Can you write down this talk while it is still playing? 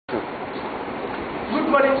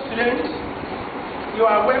morning, students. You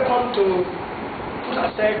are welcome to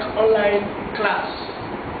FUTA online class.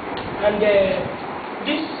 And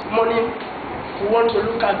this morning, we want to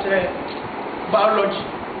look at biology.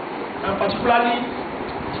 And particularly,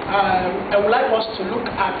 I would like us to look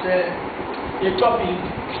at a topic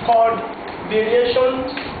called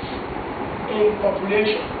variations in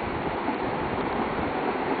population.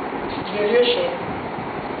 Variation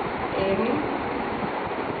in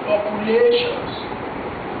populations.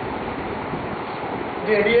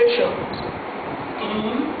 Variations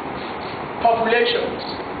in populations.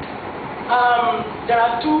 There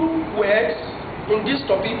are two words in this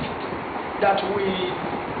topic that we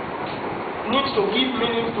need to give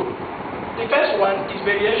meaning to. The first one is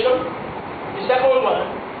variation. The second one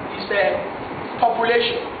is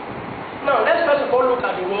population. Now, let's first of all look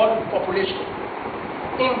at the word population.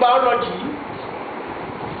 In biology,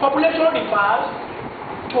 population refers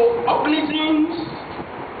to organisms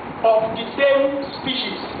of the same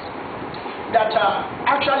species that are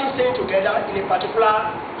actually staying together in a particular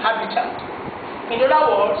habitat. In other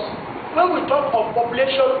words, when we talk of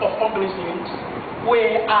population of organisms,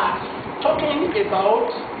 we are talking about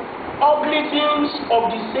organisms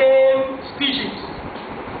of the same species.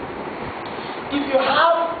 If you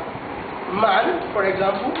have man, for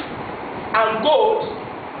example, and goat,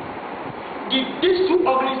 these two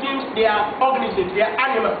organisms, they are organisms, they are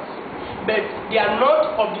animals, but they are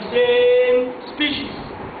not of the same species.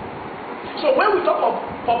 So when we talk of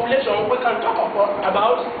population, we can talk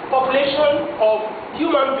about population of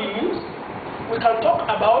human beings. We can talk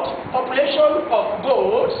about population of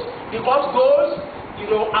goats, because goats,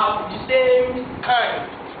 are the same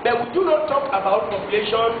kind. But we do not talk about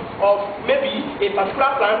population of maybe a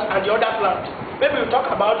particular plant and the other plant. Maybe we talk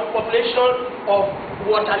about population of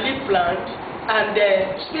water-leaf plant and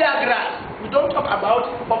spear grass. We don't talk about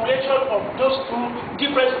population of those two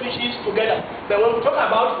different species together. But when we talk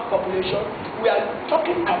about population, we are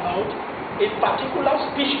talking about a particular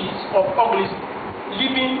species of organism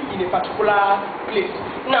living in a particular place.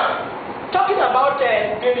 Now, talking about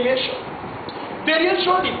variation.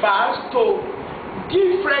 Variation refers to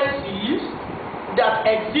differences that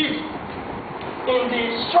exist in the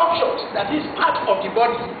structures, that is part of the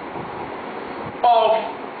body, of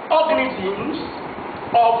organisms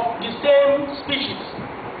of the same species.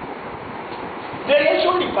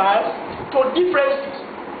 Variation refers to differences.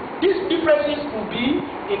 These differences will be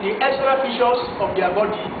in the external features of their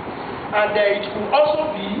body, and it will also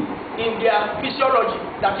be in their physiology,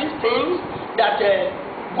 that is things that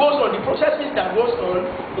goes on, the processes that goes on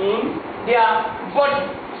in their body.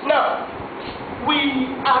 Now, we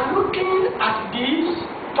are looking at this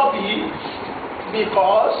topic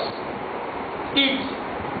because it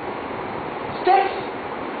states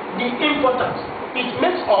the importance. It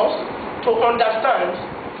makes us to understand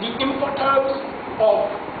the importance of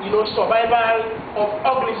survival of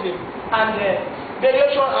organism, and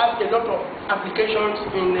variation has a lot of applications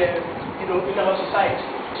in in our society.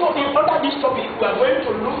 So under this topic, we are going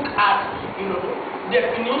to look at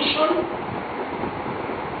definition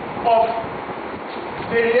of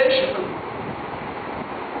variation.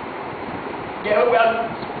 Then we are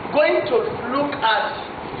going to look at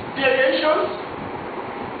variations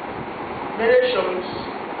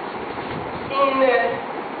in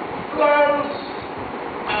plants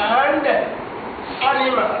and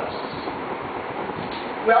animals.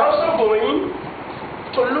 We are also going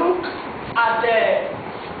to look at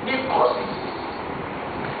the causes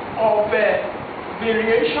of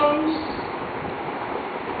variations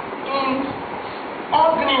in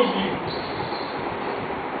organisms.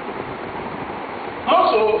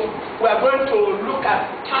 Also, we are going to look at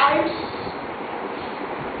types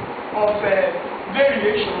of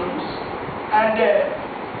variations and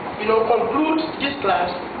conclude this class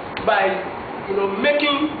by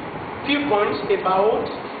making few points about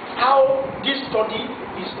how this study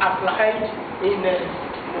is applied in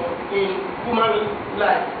human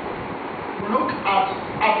life. We look at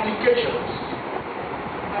applications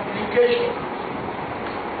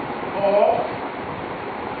of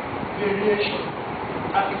variation.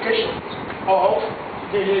 Applications of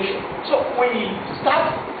variation. So we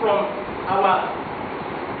start from our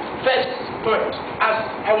first point. As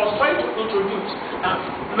I was trying to introduce,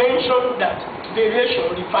 I've mentioned that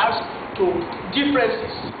variation refers to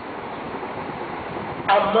differences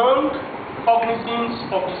among organisms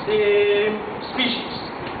of the same species.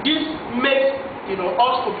 This makes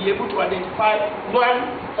us to be able to identify one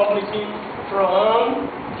organism from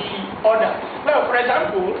the other. Now, for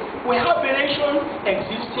example, we have variation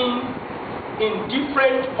existing in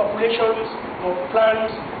different populations of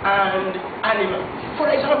plants and animals. For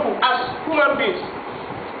example, as human beings,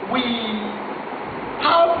 we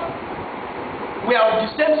are of the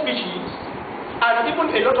same species, and even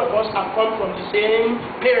a lot of us have come from the same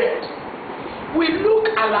parents. We look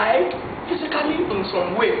alike physically in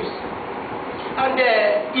some ways, and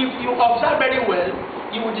if you observe very well,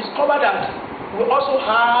 you will discover that we also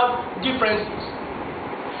have differences.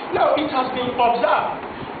 Now, it has been observed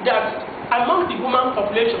that among the human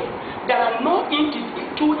population, there are no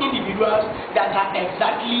two individuals that are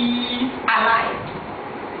exactly alike.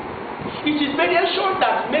 It is variation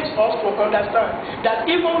that makes us to understand that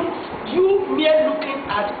even you mere looking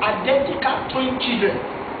at identical twin children,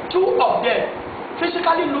 two of them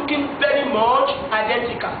physically looking very much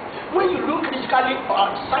identical, when you look critically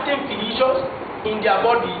at certain features in their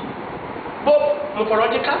body, both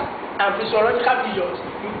morphological and physiological features,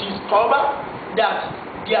 you discover that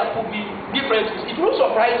there could be differences. It will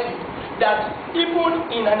surprise you that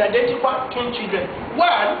even in an identical twin children,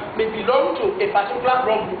 one may belong to a particular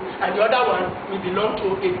blood group and the other one may belong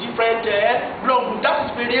to a different blood group. That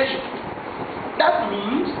is variation. That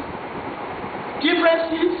means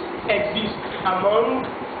differences exist among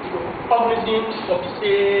organisms of the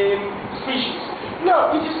same species.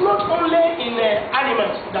 Now, it is not only in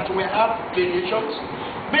animals that we have variations.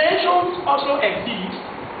 Variations also exist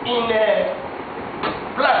in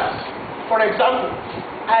plants. For example,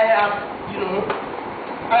 I am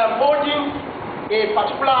holding a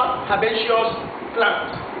particular herbaceous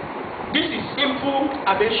plant. This is simple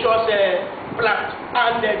herbaceous plant,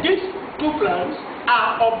 and these two plants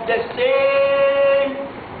are of the same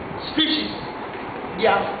species. They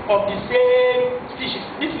are of the same species.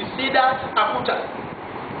 This is cedar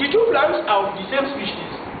AKURE. The two plants are of the same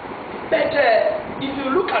species, but if you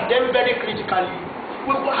look at them very critically,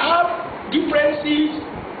 we will have differences,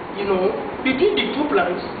 between the two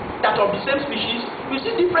plants that are of the same species. We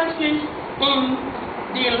see differences in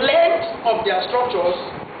the length of their structures,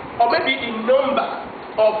 or maybe the number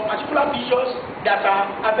of particular features that are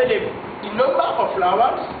available. The number of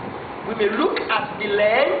flowers, we may look at the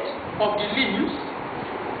length of the leaves.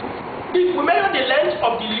 If we measure the length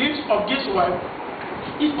of the leaves of this one,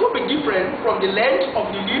 it could be different from the length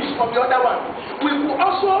of the leaves of the other one. We could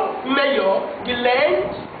also measure the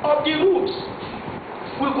length of the roots.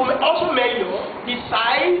 We could also measure the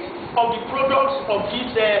size of the products of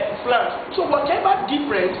this plant. So whatever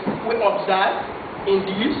difference we observe in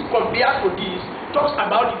this compared to this talks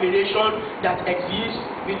about the variation that exists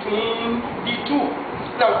between the two.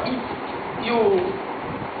 Now, if you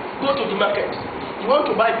go to the market, you want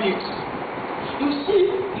to buy beans, you see,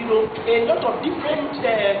 a lot of different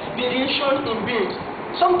variation in beans.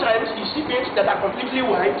 Sometimes you see beans that are completely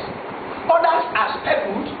white, others are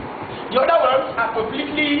speckled, the other ones are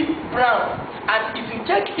completely brown. And if you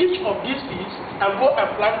take each of these seeds and go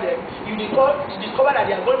and plant them, you discover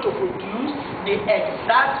that they are going to produce the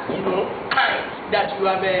exact kind that you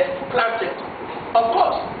have planted. Of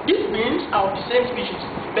course, these beans are of the same species,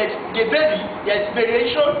 but they vary. There is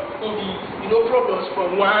variation in the products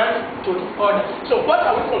from one to the other. So what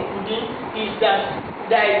are we concluding is that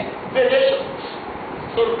there is variation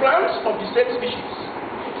in plants of the same species.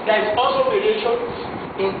 There is also variation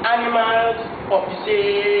in animals of the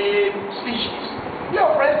same species.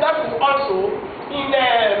 Now, for example, also in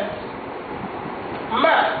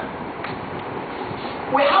man,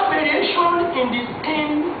 we have variation in the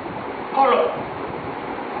skin color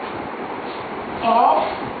of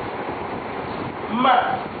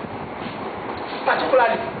man,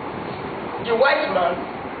 particularly the white man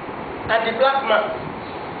and the black man.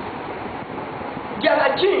 There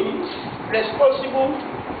are genes responsible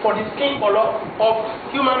for the skin color of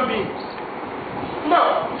human beings.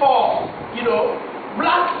 Now, for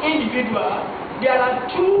black individual, there are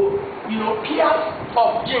two pairs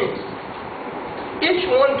of genes, each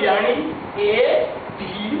one bearing A, B,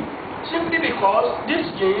 simply because these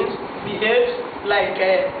genes behave like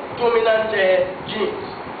dominant genes.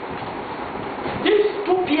 These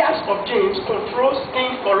two pairs of genes control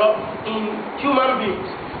skin color in human beings.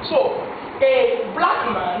 So a black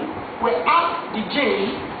man will have the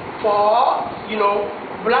gene for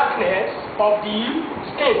blackness of the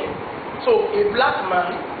skin. So a black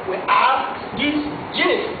man will have this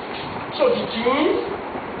gene. So the gene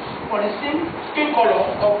for the skin color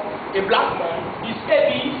of a black man is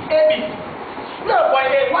AB. Now, for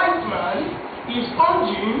a white man, his own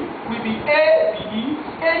gene will be AB,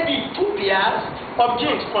 two pairs of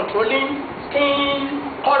genes controlling skin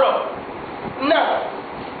color. Now,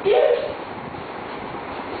 if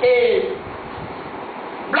a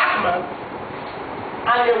black man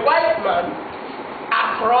and a white man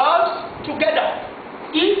are crossed together,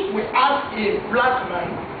 if we have a black man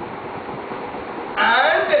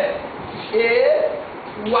and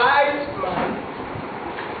a white man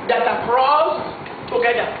that are crossed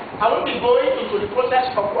together. I won't be going into the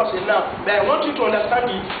process of crossing now, but I want you to understand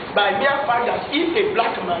it by mere fact that if a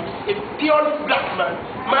black man, a purely black man,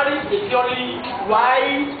 marries a purely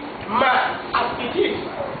white man, as it is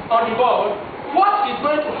on the board, what is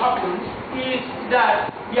going to happen is that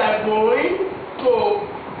we are going to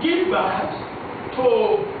give birth to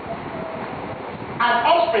an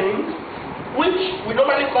offspring, which we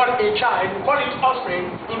normally call a child, we call it offspring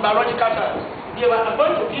in biological terms. They are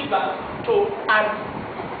going to give birth to an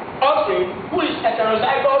offspring who is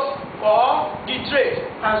heterozygous for the trait,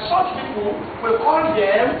 and such people we call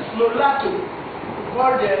them mulatto. We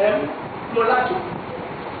call them mulatto.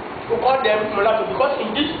 We call them mulatto because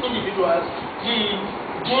in these individuals, the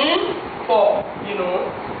gene for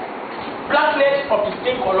blackness of the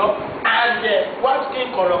skin color and the white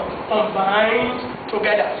skin color combined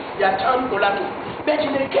together. They are termed mulatto. But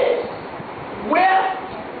in a case where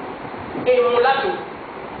a mulatto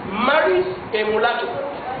marries a mulatto,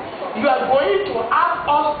 you are going to have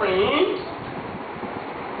offspring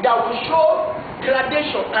that will show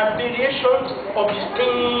gradation and variations of the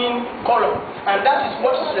skin color, and that is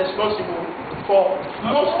what is responsible for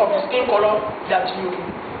most of the skin color that you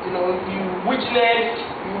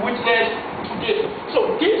witness today.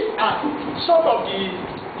 So these are some of the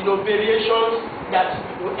variations that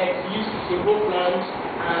will exist in both plants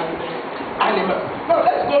and animals. Now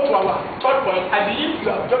let's go to our third point. I believe you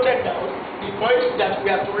have jotted down the points that we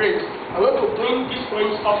have to raise. I want to bring these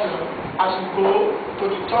points up now as we go to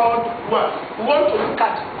the third one. We want to look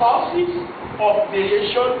at causes of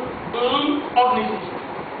variation in organisms.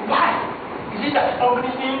 Why is it that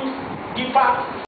organisms differ